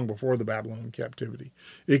 since long before the Babylonian captivity.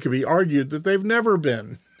 It could be argued that they've never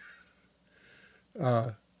been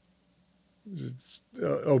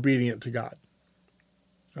obedient to God,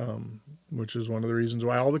 which is one of the reasons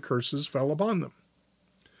why all the curses fell upon them.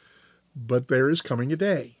 But there is coming a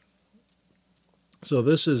day. So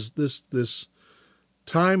this is this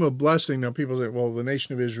time of blessing. Now people say, well, the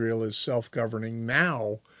nation of Israel is self-governing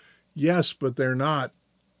now. Yes, but they're not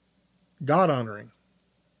God-honoring.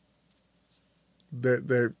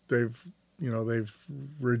 They've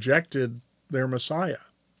rejected their Messiah.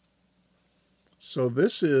 So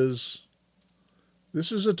this is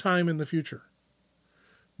a time in the future.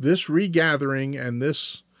 This regathering and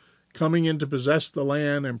this coming in to possess the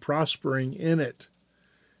land and prospering in it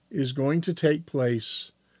is going to take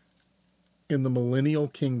place in the millennial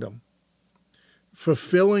kingdom.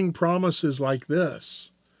 Fulfilling promises like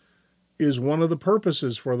this is one of the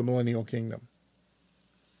purposes for the millennial kingdom.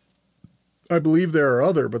 I believe there are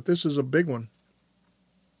other, but this is a big one.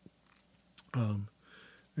 And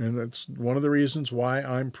that's one of the reasons why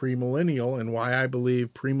I'm premillennial and why I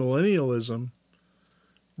believe premillennialism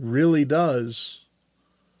really does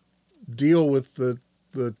deal with the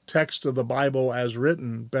text of the Bible as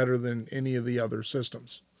written better than any of the other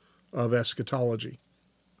systems of eschatology.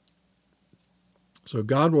 So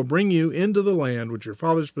God will bring you into the land which your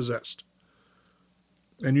fathers possessed,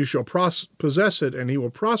 and you shall possess it, and he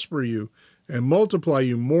will prosper you and multiply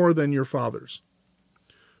you more than your fathers.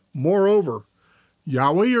 Moreover,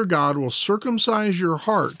 Yahweh your God will circumcise your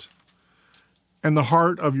heart and the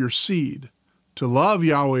heart of your seed, to love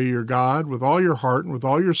Yahweh your God with all your heart and with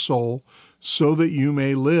all your soul, so that you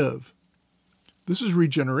may live. This is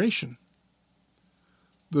regeneration.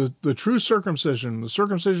 The true circumcision, the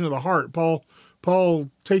circumcision of the heart. Paul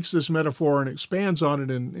takes this metaphor and expands on it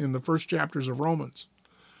in the first chapters of Romans.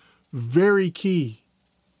 Very key.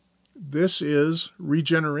 This is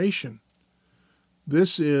regeneration.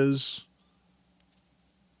 This is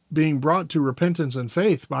being brought to repentance and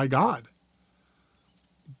faith by God.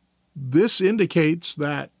 This indicates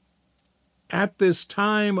that at this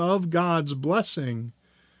time of God's blessing,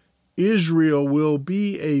 Israel will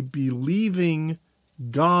be a believing,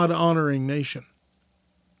 God-honoring nation.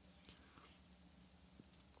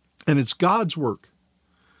 And it's God's work.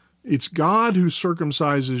 It's God who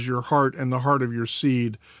circumcises your heart and the heart of your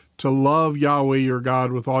seed to love Yahweh your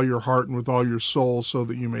God with all your heart and with all your soul so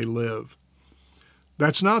that you may live.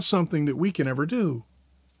 That's not something that we can ever do.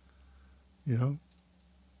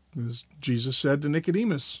 As Jesus said to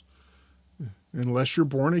Nicodemus, unless you're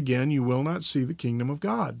born again, you will not see the kingdom of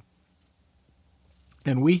God.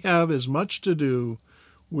 And we have as much to do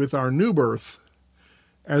with our new birth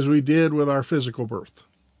as we did with our physical birth.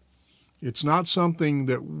 It's not something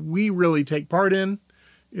that we really take part in.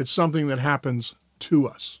 It's something that happens to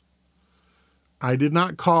us. I did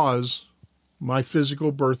not cause my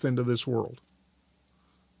physical birth into this world.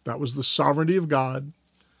 That was the sovereignty of God,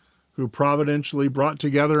 who providentially brought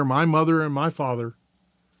together my mother and my father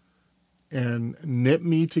and knit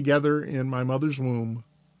me together in my mother's womb.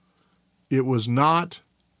 It was not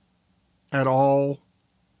at all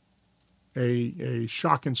a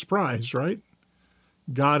shock and surprise, right?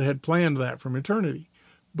 God had planned that from eternity.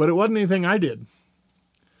 But it wasn't anything I did.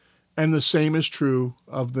 And the same is true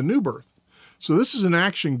of the new birth. So this is an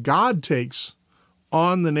action God takes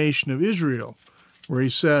on the nation of Israel, where he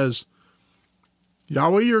says,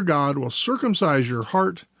 Yahweh your God will circumcise your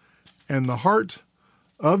heart and the heart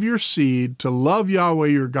of your seed to love Yahweh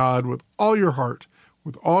your God with all your heart,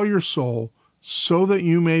 with all your soul, so that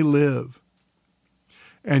you may live.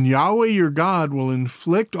 And Yahweh your God will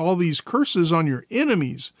inflict all these curses on your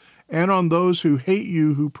enemies and on those who hate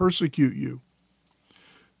you, who persecute you,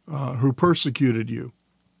 who persecuted you.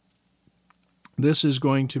 This is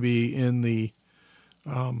going to be in the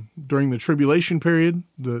during the tribulation period,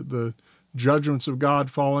 the judgments of God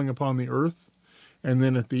falling upon the earth. And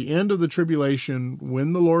then at the end of the tribulation,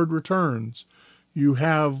 when the Lord returns, you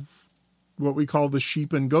have what we call the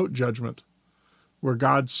sheep and goat judgment, where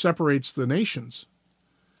God separates the nations.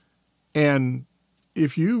 And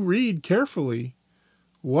if you read carefully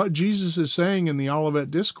what Jesus is saying in the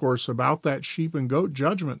Olivet Discourse about that sheep and goat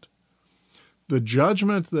judgment, the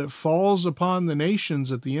judgment that falls upon the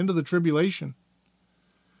nations at the end of the tribulation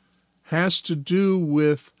has to do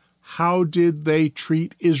with how did they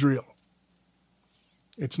treat Israel.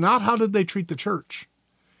 It's not how did they treat the church.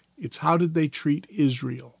 It's how did they treat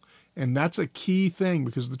Israel. And that's a key thing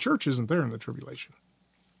because the church isn't there in the tribulation.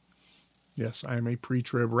 Yes, I am a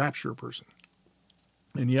pre-trib rapture person.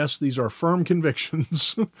 And yes, these are firm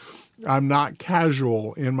convictions. I'm not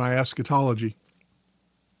casual in my eschatology.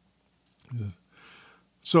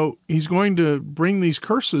 So he's going to bring these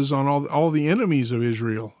curses on all the enemies of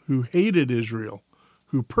Israel who hated Israel,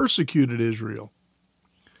 who persecuted Israel.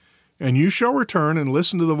 And you shall return and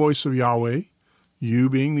listen to the voice of Yahweh, you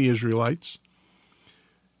being the Israelites.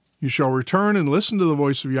 You shall return and listen to the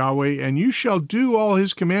voice of Yahweh, and you shall do all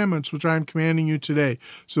his commandments, which I am commanding you today.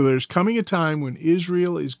 So there's coming a time when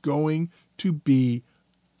Israel is going to be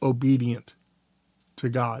obedient to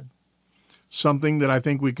God. Something that I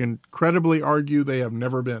think we can credibly argue they have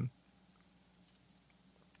never been.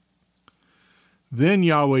 Then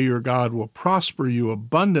Yahweh your God will prosper you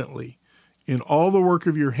abundantly in all the work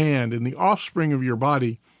of your hand, in the offspring of your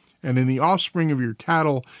body, and in the offspring of your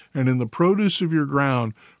cattle, and in the produce of your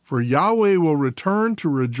ground. For Yahweh will return to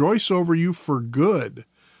rejoice over you for good,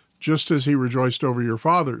 just as he rejoiced over your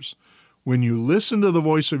fathers, when you listen to the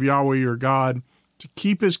voice of Yahweh your God, to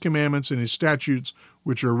keep his commandments and his statutes,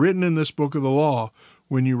 which are written in this book of the law,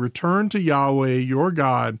 when you return to Yahweh your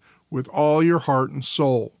God with all your heart and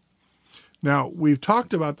soul. Now, we've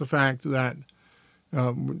talked about the fact that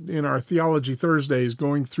in our Theology Thursdays,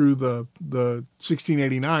 going through the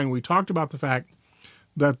 1689, we talked about the fact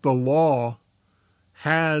that the law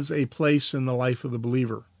has a place in the life of the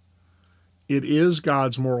believer. It is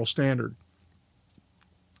God's moral standard.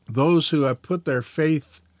 Those who have put their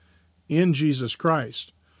faith in Jesus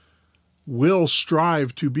Christ will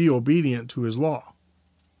strive to be obedient to his law.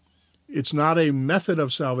 It's not a method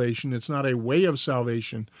of salvation. It's not a way of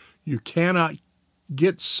salvation. You cannot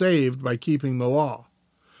get saved by keeping the law.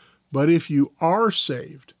 But if you are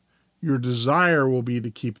saved, your desire will be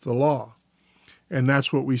to keep the law. And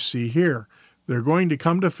that's what we see here. They're going to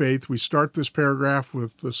come to faith. We start this paragraph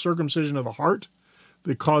with the circumcision of the heart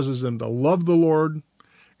that causes them to love the Lord.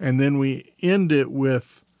 And then we end it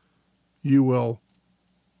with, you will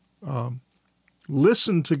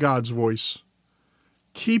listen to God's voice,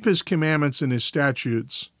 keep his commandments and his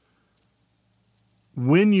statutes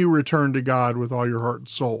when you return to God with all your heart and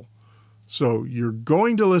soul. So you're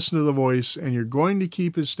going to listen to the voice and you're going to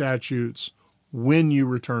keep his statutes when you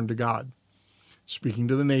return to God. Speaking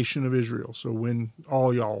to the nation of Israel. So when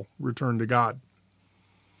all y'all return to God.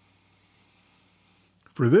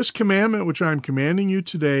 For this commandment which I am commanding you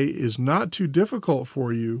today is not too difficult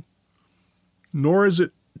for you, nor is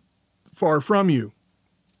it far from you.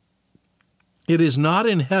 It is not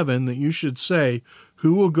in heaven that you should say,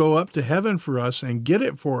 who will go up to heaven for us and get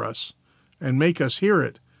it for us and make us hear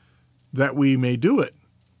it, that we may do it.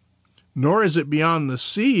 Nor is it beyond the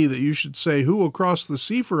sea that you should say, who will cross the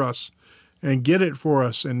sea for us and get it for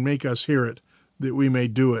us and make us hear it, that we may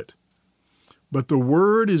do it. But the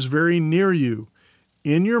word is very near you,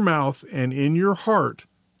 in your mouth and in your heart,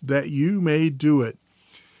 that you may do it.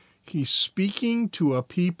 He's speaking to a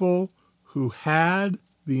people who had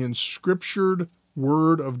the inscriptured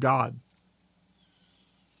word of God.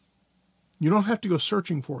 You don't have to go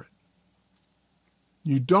searching for it.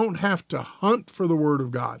 You don't have to hunt for the word of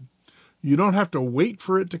God. You don't have to wait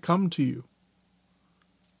for it to come to you.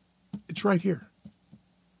 It's right here.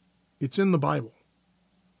 It's in the Bible.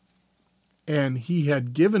 And he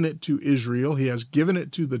had given it to Israel. He has given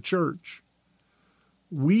it to the church.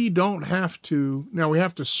 We don't have to, now we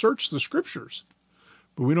have to search the scriptures,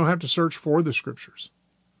 but we don't have to search for the scriptures.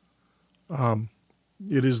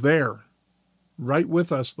 It is there, right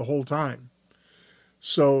with us the whole time.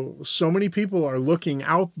 So many people are looking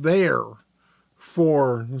out there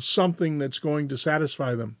for something that's going to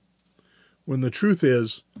satisfy them, when the truth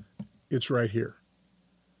is, it's right here.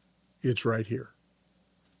 It's right here.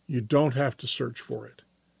 You don't have to search for it.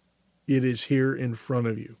 It is here in front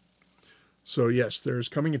of you. So yes, there is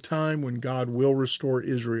coming a time when God will restore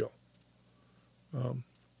Israel.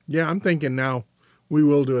 I'm thinking now we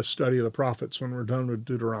will do a study of the prophets when we're done with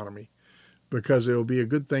Deuteronomy, because it will be a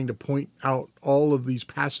good thing to point out all of these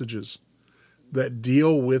passages that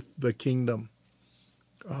deal with the kingdom,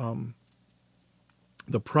 the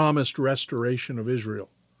promised restoration of Israel.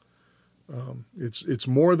 It's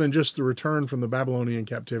more than just the return from the Babylonian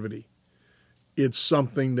captivity. It's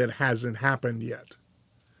something that hasn't happened yet.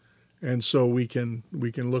 And so we can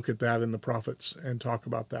look at that in the prophets and talk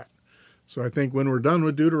about that. So I think when we're done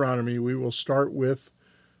with Deuteronomy, we will start with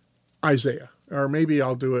Isaiah, or maybe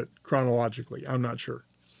I'll do it chronologically. I'm not sure.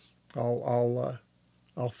 I'll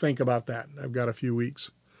think about that. I've got a few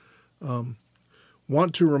weeks. Want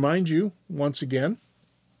to remind you once again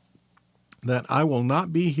that I will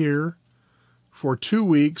not be here for 2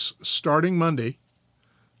 weeks starting Monday.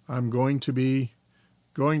 I'm going to be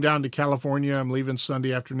going down to California. I'm leaving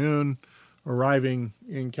Sunday afternoon, arriving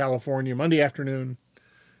in California Monday afternoon,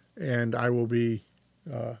 and I will be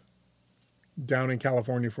down in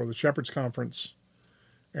California for the Shepherd's Conference,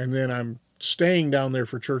 and then I'm staying down there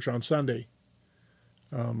for church on Sunday.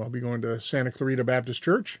 I'll be going to Santa Clarita Baptist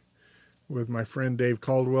Church with my friend Dave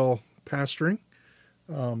Caldwell pastoring.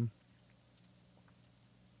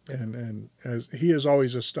 And as he is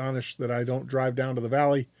always astonished that I don't drive down to the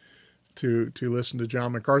valley to listen to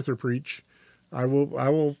John MacArthur preach, I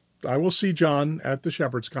will see John at the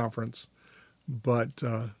Shepherd's Conference, but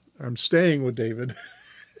I'm staying with David.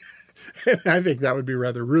 And I think that would be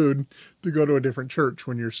rather rude to go to a different church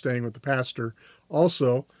when you're staying with the pastor.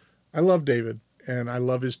 Also, I love David and I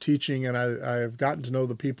love his teaching, and I have gotten to know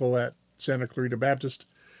the people at Santa Clarita Baptist,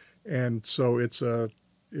 and so it's a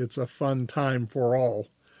fun time for all.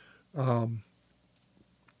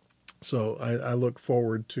 So I look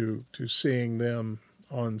forward to seeing them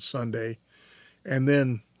on Sunday. And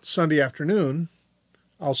then Sunday afternoon,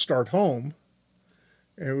 I'll start home,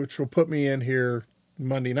 which will put me in here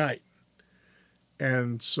Monday night.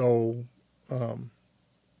 And so,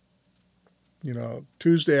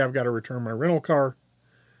 Tuesday I've got to return my rental car.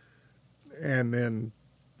 And then,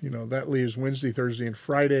 that leaves Wednesday, Thursday, and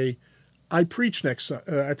Friday. I preach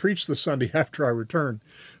the Sunday after I return.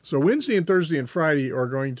 So Wednesday and Thursday and Friday are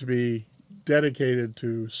going to be dedicated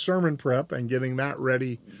to sermon prep and getting that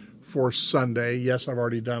ready for Sunday. Yes, I've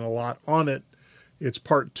already done a lot on it. It's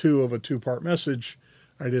part 2 of a 2-part message.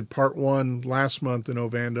 I did part 1 last month in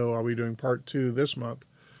Ovando. I'll be doing part 2 this month.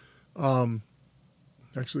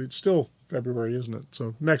 Actually, it's still February, isn't it?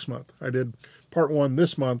 So next month. I did part 1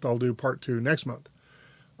 this month. I'll do part 2 next month.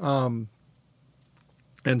 And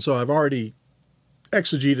so I've already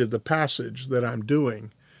exegeted the passage that I'm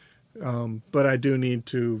doing. But I do need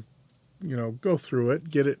to, go through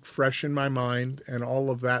it, get it fresh in my mind and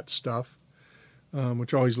all of that stuff,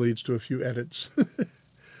 which always leads to a few edits,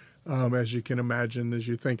 as you can imagine, as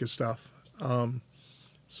you think of stuff.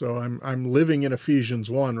 So I'm living in Ephesians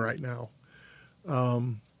 1 right now,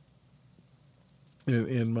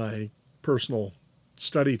 in my personal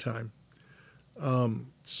study time.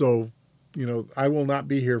 So, I will not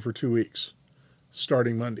be here for 2 weeks,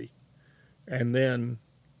 starting Monday. And then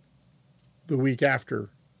the week after,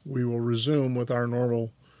 we will resume with our normal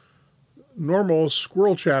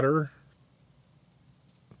Squirrel Chatter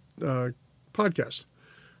podcast.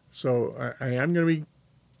 So I am going to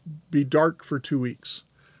be dark for 2 weeks.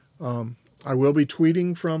 I will be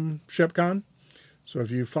tweeting from ShepCon. So if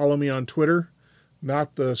you follow me on Twitter,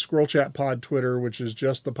 not the Squirrel Chat Pod Twitter, which is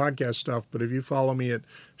just the podcast stuff, but if you follow me at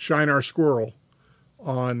Shine Our Squirrel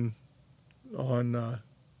on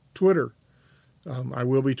Twitter, I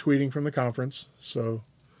will be tweeting from the conference. So,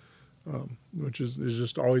 which is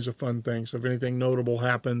just always a fun thing. So if anything notable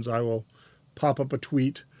happens, I will pop up a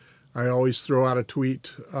tweet. I always throw out a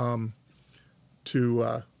tweet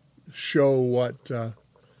to show what the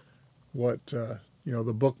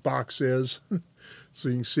book box is, so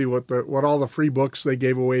you can see what all the free books they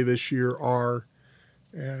gave away this year are,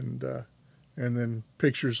 and then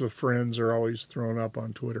pictures of friends are always thrown up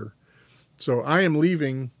on Twitter. So I am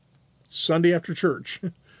leaving Sunday after church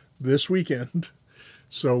this weekend.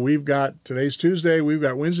 So today's Tuesday, we've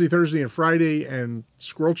got Wednesday, Thursday, and Friday, and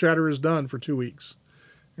Squirrel Chatter is done for 2 weeks.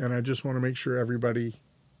 And I just want to make sure everybody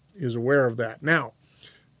is aware of that. Now,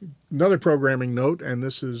 another programming note, and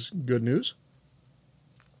this is good news.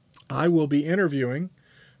 I will be interviewing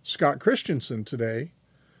Scott Christensen today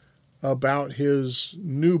about his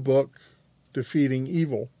new book, Defeating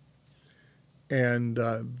Evil. And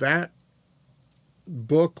that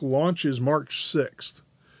book launches March 6th.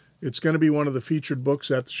 It's going to be one of the featured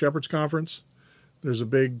books at the Shepherd's Conference. There's a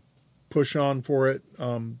big push on for it.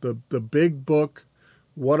 The big book,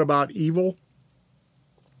 What About Evil,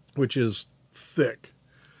 which is thick.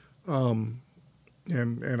 And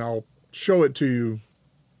I'll show it to you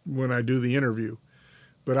when I do the interview.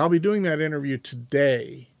 But I'll be doing that interview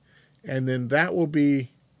today, and then that will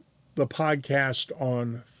be the podcast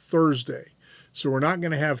on Thursday. So we're not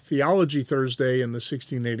going to have Theology Thursday in the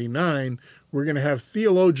 1689. We're going to have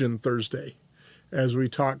Theologian Thursday as we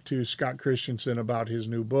talk to Scott Christensen about his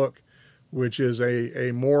new book, which is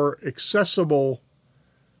a more accessible,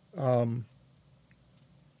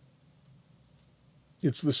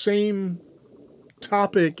 it's the same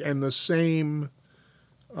topic and the same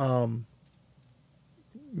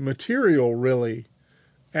material, really,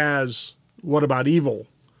 as What About Evil,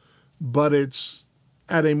 but it's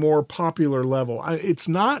at a more popular level. It's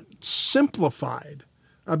not simplified.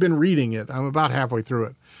 I've been reading it. I'm about halfway through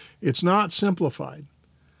it. It's not simplified,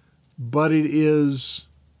 but it is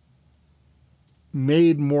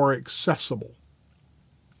made more accessible.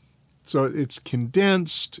 So it's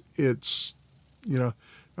condensed. It's,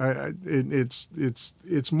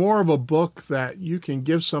 it's more of a book that you can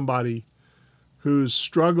give somebody who's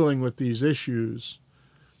struggling with these issues,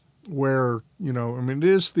 where, it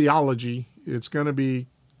is theology. It's going to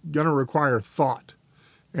require thought,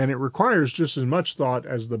 and it requires just as much thought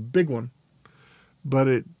as the big one, but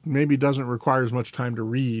it maybe doesn't require as much time to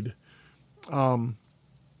read.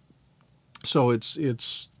 So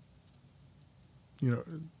it's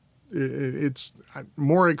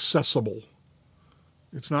more accessible.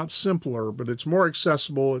 It's not simpler, but it's more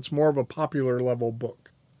accessible. It's more of a popular level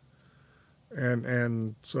book.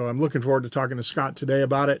 And so I'm looking forward to talking to Scott today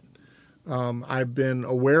about it. I've been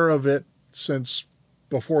aware of it since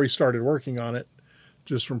before he started working on it,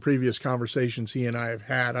 just from previous conversations he and I have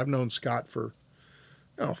had. I've known Scott for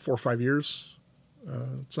 4 or 5 years,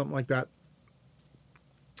 something like that.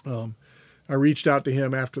 I reached out to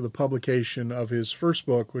him after the publication of his first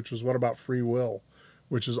book, which was What About Free Will,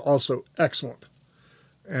 which is also excellent.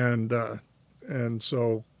 And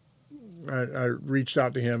so I reached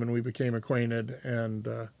out to him, and we became acquainted, and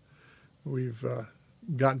we've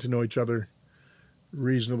gotten to know each other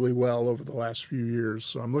reasonably well over the last few years.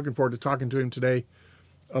 So I'm looking forward to talking to him today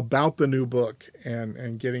about the new book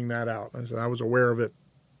and getting that out. I was aware of it,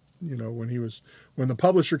 when the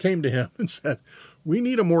publisher came to him and said, we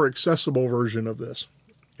need a more accessible version of this.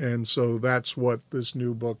 And so that's what this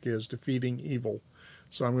new book is, Defeating Evil.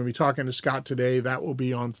 So I'm going to be talking to Scott today. That will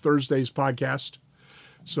be on Thursday's podcast.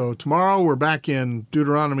 So tomorrow we're back in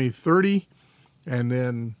Deuteronomy 30, and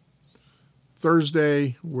then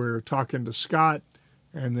Thursday we're talking to Scott,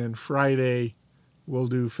 and then Friday we'll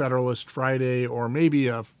do Federalist Friday, or maybe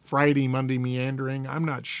a Friday, Monday meandering. I'm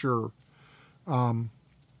not sure. Because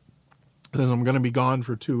I'm going to be gone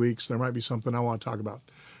for 2 weeks. There might be something I want to talk about.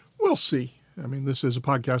 We'll see. I mean, this is a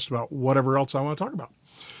podcast about whatever else I want to talk about.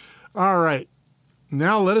 All right.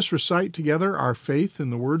 Now let us recite together our faith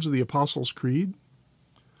in the words of the Apostles' Creed.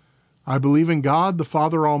 I believe in God, the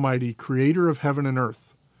Father Almighty, creator of heaven and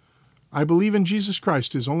earth. I believe in Jesus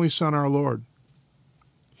Christ, his only Son, our Lord.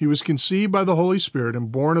 He was conceived by the Holy Spirit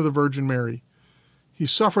and born of the Virgin Mary. He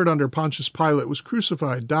suffered under Pontius Pilate, was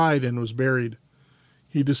crucified, died, and was buried.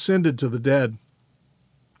 He descended to the dead.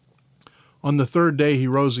 On the third day he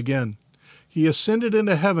rose again. He ascended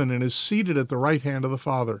into heaven and is seated at the right hand of the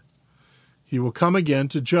Father. He will come again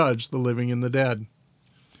to judge the living and the dead.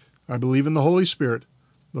 I believe in the Holy Spirit,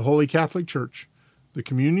 the Holy Catholic Church, the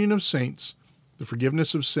communion of saints, the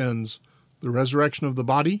forgiveness of sins, the resurrection of the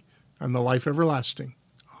body, and the life everlasting.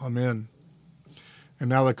 Amen. And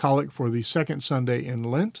now the collect for the second Sunday in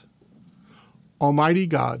Lent. Almighty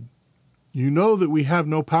God, you know that we have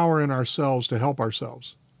no power in ourselves to help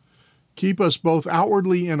ourselves. Keep us both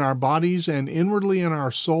outwardly in our bodies and inwardly in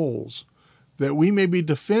our souls, that we may be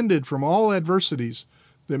defended from all adversities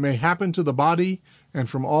that may happen to the body and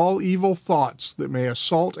from all evil thoughts that may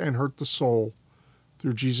assault and hurt the soul.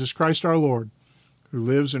 Through Jesus Christ our Lord, who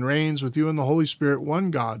lives and reigns with you in the Holy Spirit,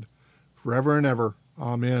 one God, forever and ever.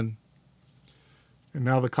 Amen. And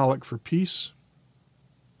now the collect for peace.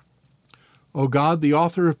 O God, the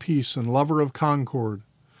author of peace and lover of concord,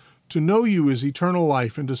 to know you is eternal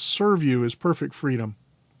life and to serve you is perfect freedom.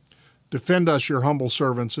 Defend us, your humble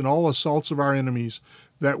servants, in all assaults of our enemies,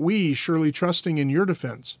 that we, surely trusting in your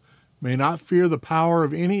defense, may not fear the power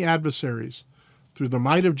of any adversaries. Through the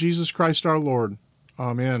might of Jesus Christ our Lord.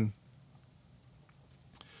 Amen.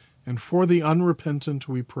 And for the unrepentant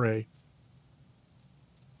we pray.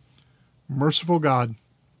 Merciful God,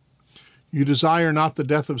 you desire not the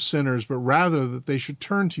death of sinners, but rather that they should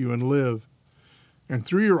turn to you and live. And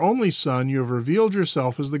through your only Son, you have revealed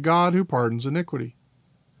yourself as the God who pardons iniquity.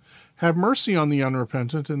 Have mercy on the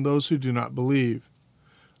unrepentant and those who do not believe.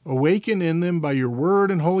 Awaken in them by your word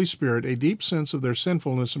and Holy Spirit a deep sense of their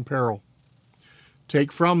sinfulness and peril.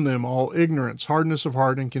 Take from them all ignorance, hardness of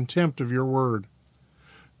heart, and contempt of your word.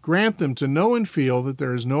 Grant them to know and feel that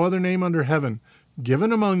there is no other name under heaven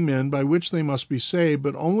given among men by which they must be saved,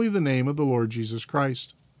 but only the name of the Lord Jesus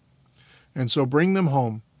Christ. And so bring them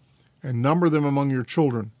home, and number them among your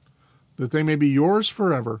children, that they may be yours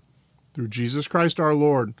forever, through Jesus Christ our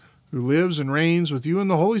Lord, who lives and reigns with you in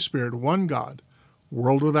the Holy Spirit, one God,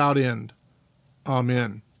 world without end.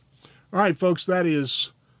 Amen. All right, folks, that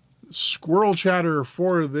is Squirrel Chatter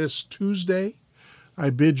for this Tuesday. I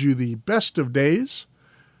bid you the best of days.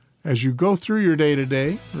 As you go through your day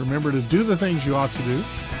today, remember to do the things you ought to do.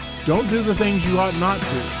 Don't do the things you ought not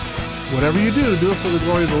to. Whatever you do, do it for the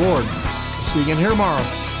glory of the Lord. We'll see you again here tomorrow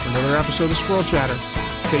for another episode of Squirrel Chatter.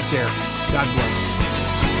 Take care. God bless.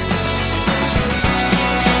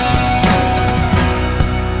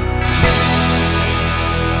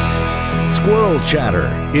 Squirrel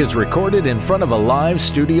Chatter is recorded in front of a live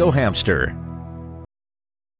studio hamster.